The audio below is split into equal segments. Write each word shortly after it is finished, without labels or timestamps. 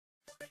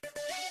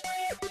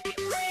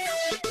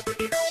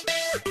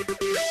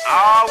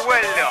Ah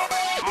well,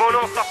 mon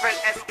nom s'appelle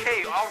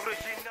SK,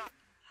 original.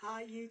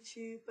 Hi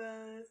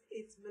YouTubers,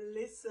 it's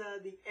Melissa,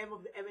 the M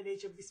of the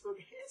M&H of Bespoke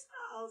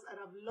Hairstyles, and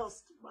I've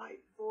lost my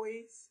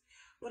voice,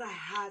 but I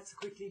had to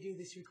quickly do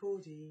this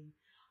recording.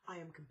 I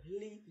am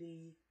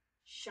completely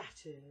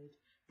shattered,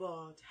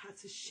 but had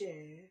to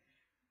share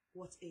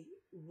what a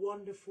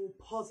wonderful,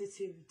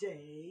 positive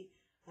day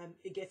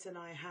Iget and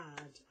I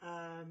had.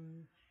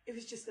 It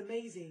was just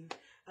amazing.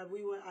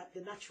 We were at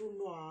the Natural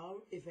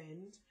Noire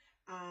event,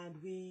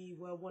 and we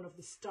were one of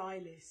the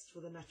stylists for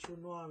the Natural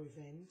Noire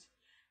event.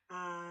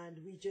 And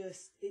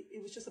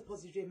it was just a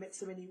positive day. I met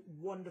so many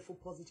wonderful,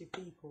 positive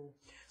people.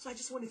 So I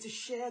just wanted to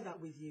share that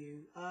with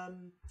you.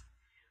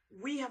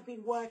 We have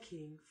been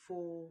working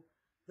for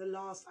the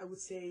last, I would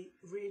say,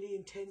 really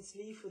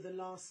intensely for the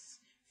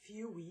last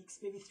few weeks,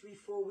 maybe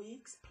 3-4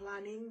 weeks,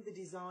 planning the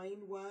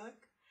design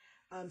work,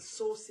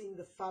 sourcing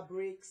the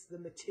fabrics, the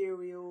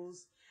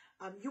materials.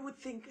 You would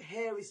think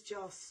hair is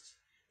just,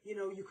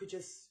 you could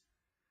just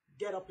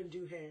get up and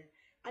do hair.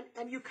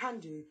 And you can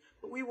do,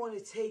 but we want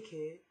to take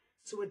it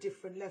to a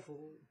different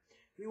level.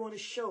 We want to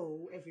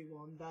show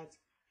everyone that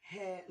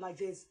hair, like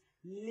there's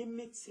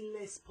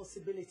limitless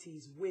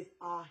possibilities with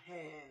our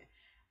hair.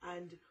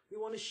 And we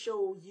want to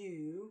show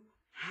you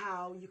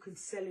how you can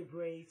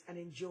celebrate and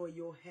enjoy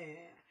your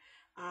hair.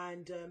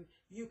 And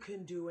you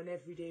can do an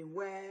everyday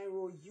wear,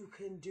 or you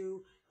can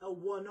do a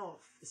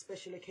one-off, a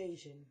special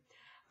occasion.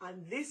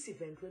 And this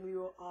event, when we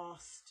were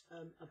asked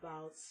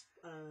about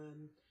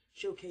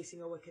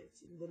showcasing our work at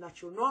the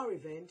Natural Noire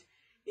event,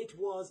 it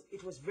was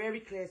very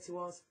clear to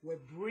us, we're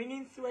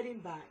bringing threading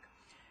back.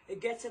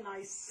 Iget and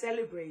I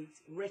celebrate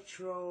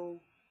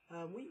retro,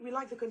 we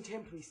like the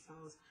contemporary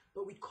styles,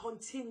 but we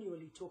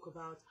continually talk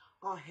about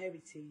our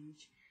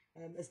heritage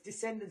as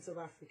descendants of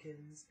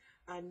Africans.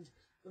 And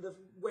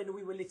when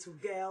we were little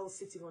girls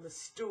sitting on a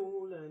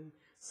stool and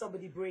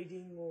somebody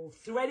braiding or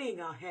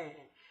threading our hair.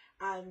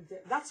 And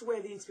that's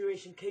where the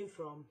inspiration came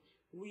from.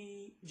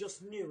 We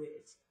just knew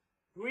it.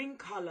 Bring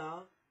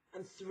color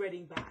and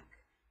threading back,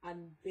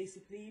 and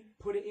basically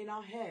put it in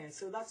our hair.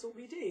 So that's what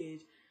we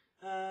did.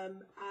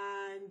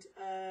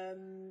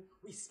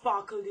 We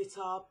sparkled it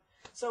up.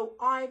 So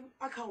I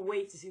can't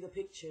wait to see the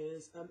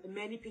pictures.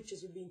 Many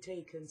pictures have been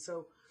taken.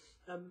 So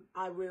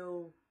I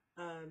will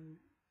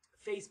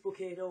Facebook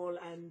it all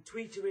and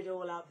Twitter it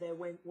all out there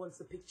once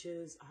the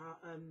pictures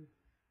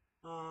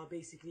are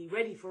basically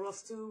ready for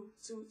us to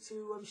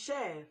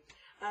share.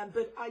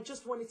 But I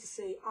just wanted to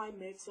say I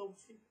met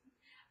something.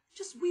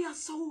 We are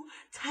so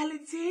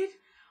talented.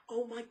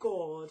 Oh my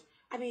God.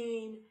 I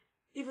mean,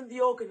 even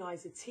the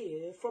organizers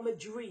here, from a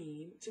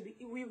dream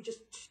we were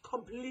just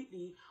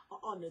completely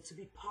honored to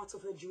be part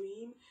of a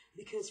dream,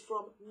 because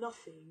from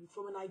nothing,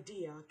 from an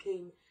idea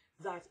came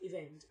that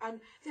event.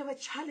 And there were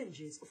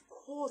challenges. Of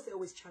course, there are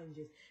always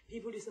challenges.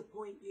 People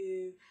disappoint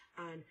you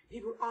and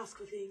people ask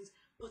for things,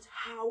 but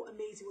how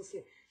amazing was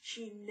it?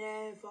 She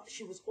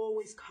was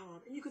always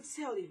calm, and you could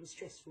tell it was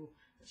stressful,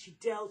 but she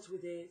dealt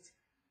with it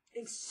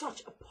in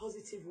such a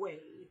positive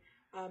way.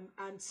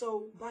 And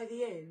so by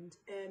the end,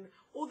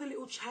 all the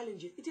little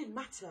challenges, it didn't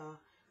matter.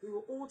 We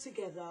were all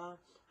together,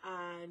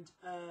 and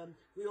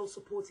we all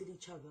supported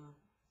each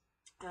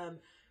other.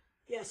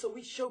 Yeah, so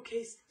we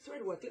showcased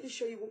thread work. Let me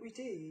show you what we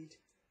did.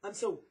 And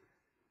so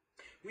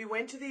we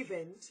went to the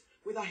event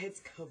with our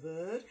heads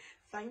covered.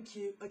 Thank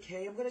you.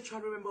 Okay, I'm going to try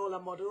and remember all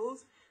our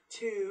models.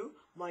 To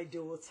my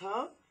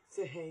daughter,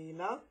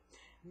 Suhaila,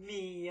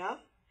 Mia,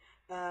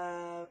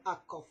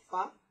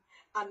 Akofa,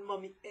 and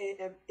Mommy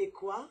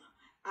Ikwa,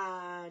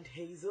 and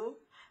Hazel,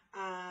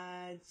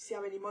 and see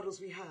how many models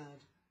we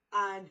had,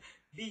 and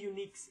Be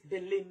Unique's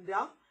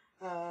Belinda,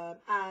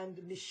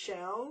 and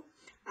Michelle,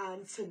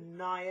 and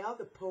Tanaya,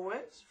 the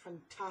poet,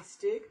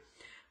 fantastic.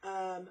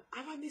 Have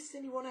I missed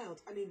anyone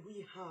else? I mean,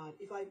 we had,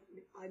 if I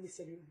missed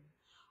anyone,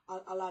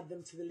 I'll add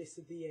them to the list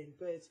at the end,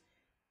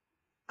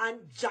 and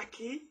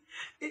Jackie,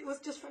 it was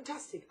just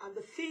fantastic. And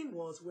the theme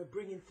was, we're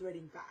bringing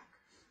threading back.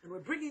 And we're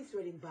bringing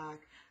threading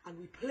back, and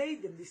we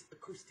played them this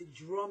acoustic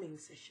drumming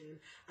session,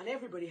 and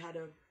everybody had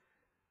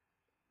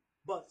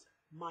but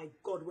my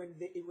God, when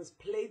it was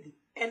played, the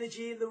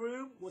energy in the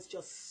room was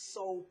just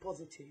so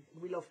positive.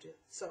 We loved it.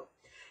 So,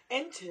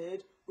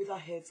 entered with our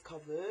heads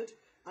covered,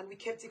 and we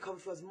kept it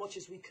covered for as much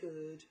as we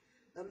could,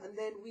 and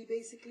then we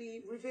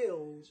basically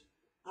revealed,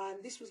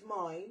 and this was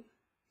mine.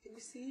 Can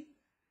you see?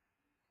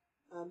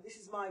 This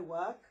is my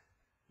work,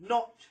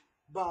 not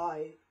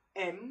by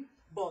M,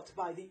 but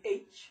by the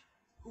H,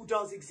 who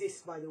does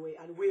exist, by the way,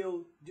 and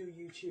will do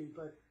YouTube,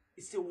 but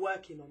is still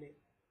working on it.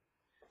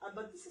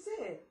 But this is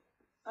it.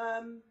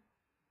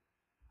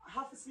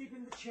 Half asleep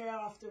in the chair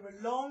after a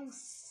long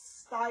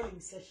styling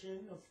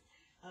session of,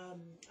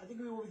 I think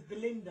we were with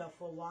Belinda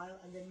for a while,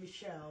 and then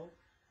Michelle,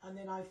 and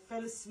then I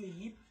fell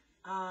asleep,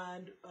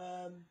 and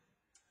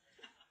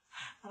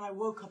I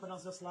woke up and I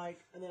was just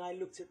like, and then I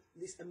looked at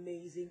this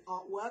amazing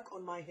artwork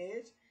on my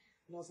head,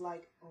 and I was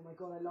like, oh my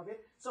God, I love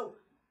it. So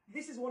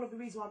this is one of the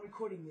reasons why I'm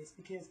recording this,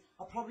 because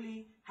I'll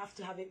probably have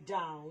to have it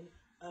down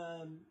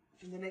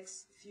in the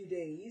next few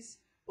days,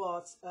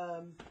 but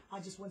I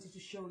just wanted to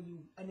show you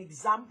an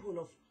example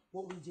of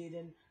what we did,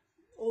 and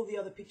all the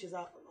other pictures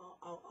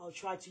I'll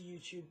try to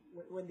YouTube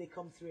when they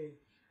come through.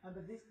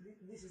 But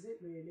this is it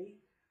really,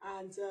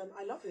 and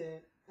I love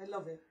it. I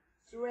love it.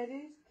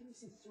 Threaded, can you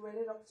see,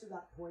 threaded up to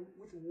that point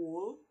with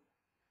wool,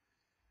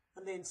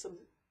 and then some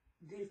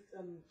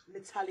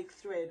metallic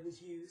thread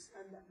was used,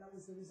 and that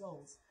was the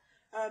result.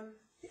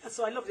 Yeah,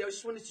 so I loved it. I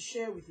just wanted to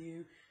share with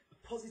you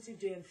a positive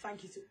day, and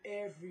thank you to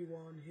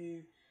everyone who,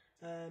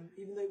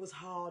 even though it was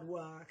hard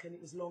work and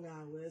it was long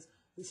hours,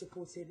 who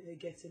supported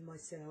getting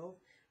myself.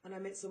 And I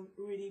met some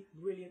really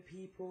brilliant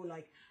people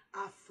like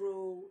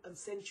Afro and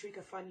Centric.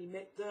 I finally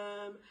met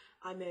them.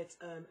 I met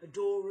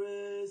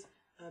Adorers,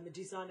 a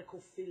designer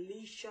called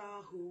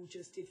Felicia, who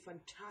just did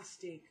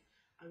fantastic.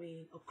 I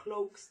mean, her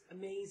cloaks,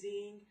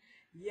 amazing.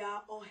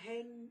 Ya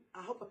Ohen,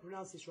 I hope I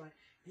pronounced this right.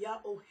 Ya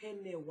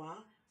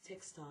Ohenewa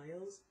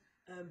Textiles,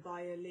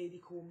 by a lady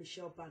called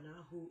Michelle Banner,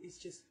 who is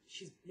just,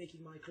 she's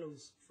making my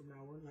clothes from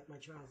now on, like my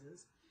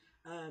trousers.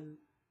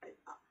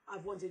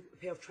 I've wanted a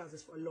pair of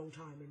trousers for a long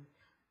time, and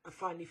I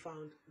finally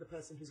found the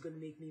person who's going to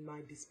make me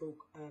my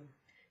bespoke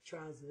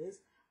trousers.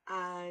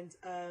 And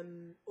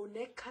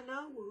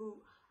Onekana,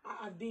 who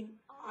I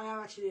am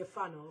actually a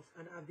fan of,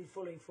 and I've been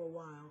following for a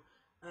while.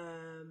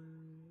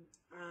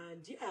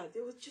 And yeah,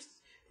 there was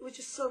just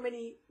so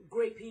many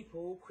great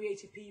people,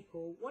 creative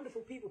people,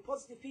 wonderful people,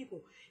 positive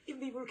people,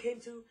 even people who came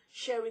to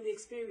sharing the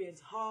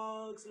experience,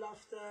 hugs,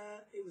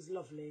 laughter. It was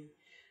lovely.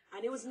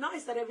 And it was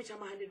nice that every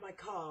time I handed my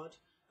card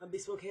and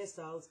Bespoke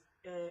Hairstyles,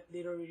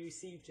 they'd already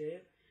received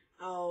it.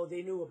 Oh,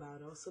 they knew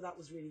about us, so that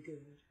was really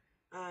good.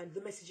 And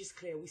the message is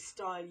clear. We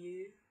style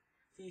you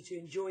for you to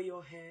enjoy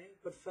your hair,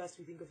 but first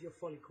we think of your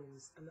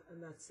follicles,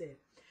 and that's it.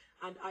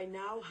 And I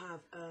now have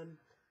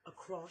a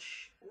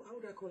crush, how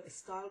would I call it, a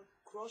style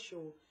crush,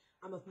 or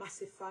I'm a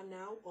massive fan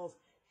now of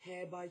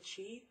Hair by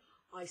Chi.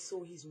 I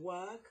saw his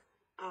work,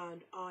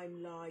 and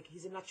I'm like,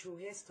 he's a natural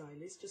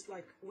hairstylist, just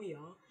like we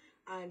are,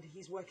 and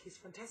his work is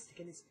fantastic,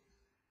 and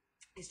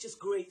it's just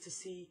great to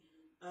see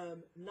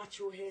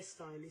natural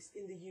hairstylists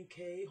in the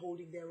UK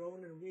holding their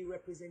own and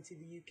re-representing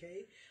the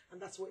UK,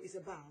 and that's what it's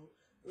about.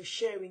 We're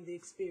sharing the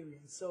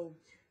experience. So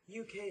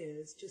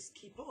UKers, just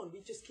keep on.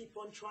 We just keep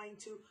on trying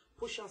to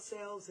push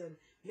ourselves and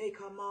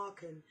make our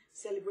mark and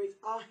celebrate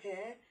our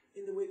hair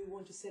in the way we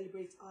want to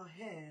celebrate our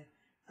hair.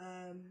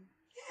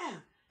 Yeah,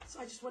 so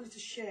I just wanted to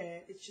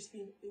share. It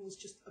was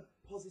just a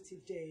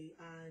positive day,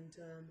 and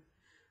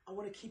I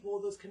want to keep all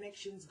those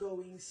connections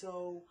going.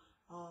 So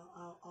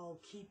I'll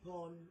keep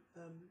on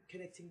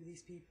connecting with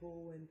these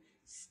people, and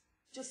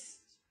just,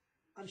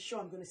 I'm sure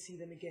I'm going to see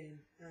them again,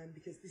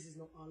 because this is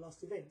not our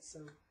last event.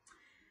 So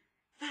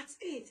that's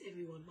it,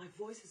 everyone. My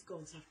voice is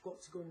gone, so I've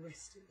got to go and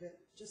rest it. But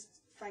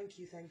just thank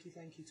you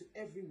to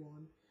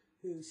everyone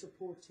who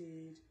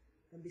supported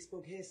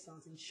Bespoke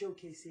Hairstyles in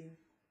showcasing,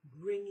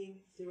 bringing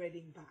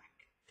threading back.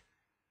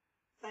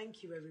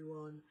 Thank you,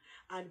 everyone.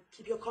 And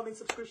keep your comments,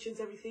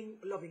 subscriptions, everything.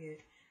 Loving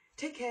it.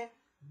 Take care.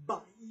 Bye.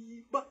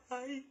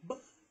 Bye. Bye.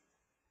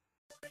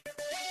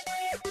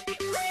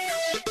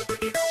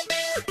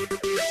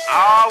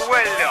 Ah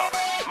well,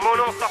 mon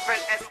nom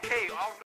s'appelle SK.